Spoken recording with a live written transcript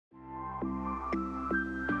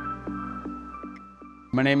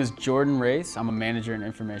My name is Jordan Race. I'm a manager in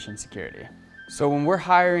information security. So when we're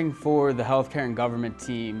hiring for the healthcare and government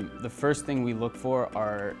team, the first thing we look for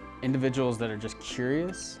are individuals that are just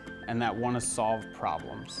curious and that want to solve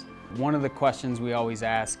problems. One of the questions we always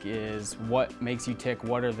ask is, what makes you tick?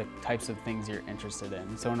 What are the types of things you're interested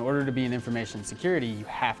in? So in order to be in information security, you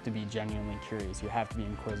have to be genuinely curious. You have to be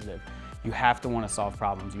inquisitive. You have to want to solve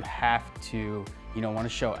problems. You have to, want to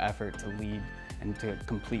show effort to lead and to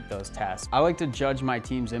complete those tasks. I like to judge my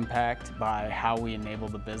team's impact by how we enable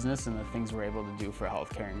the business and the things we're able to do for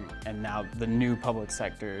healthcare and now the new public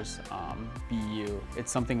sector's BU.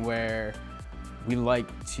 It's something where we like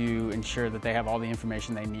to ensure that they have all the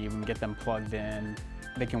information they need. We can get them plugged in.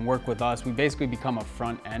 They can work with us. We basically become a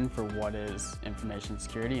front end for what is information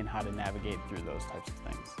security and how to navigate through those types of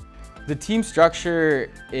things. The team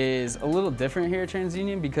structure is a little different here at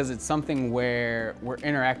TransUnion because it's something where we're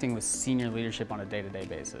interacting with senior leadership on a day-to-day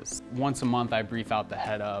basis. Once a month, I brief out the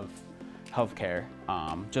head of healthcare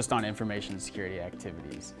just on information security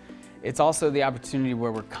activities. It's also the opportunity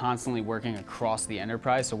where we're constantly working across the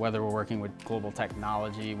enterprise, so whether we're working with global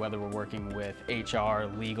technology, whether we're working with HR,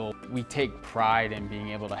 legal, we take pride in being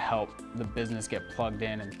able to help the business get plugged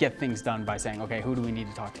in and get things done by saying, okay, who do we need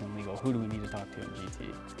to talk to in legal? Who do we need to talk to in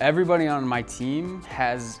GT? Everybody on my team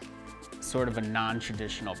has sort of a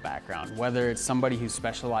non-traditional background, whether it's somebody who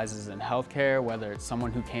specializes in healthcare, whether it's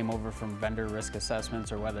someone who came over from vendor risk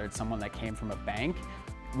assessments, or whether it's someone that came from a bank.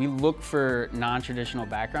 We look for non-traditional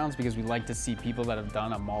backgrounds because we like to see people that have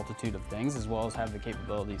done a multitude of things as well as have the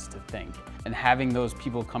capabilities to think. And having those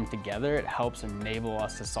people come together, it helps enable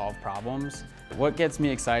us to solve problems. What gets me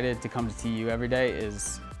excited to come to TU every day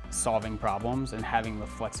is solving problems and having the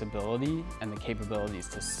flexibility and the capabilities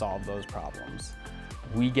to solve those problems.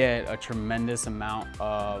 We get a tremendous amount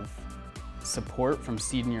of support from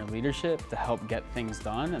senior leadership to help get things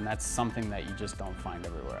done, and that's something that you just don't find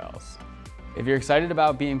everywhere else. If you're excited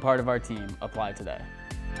about being part of our team, apply today.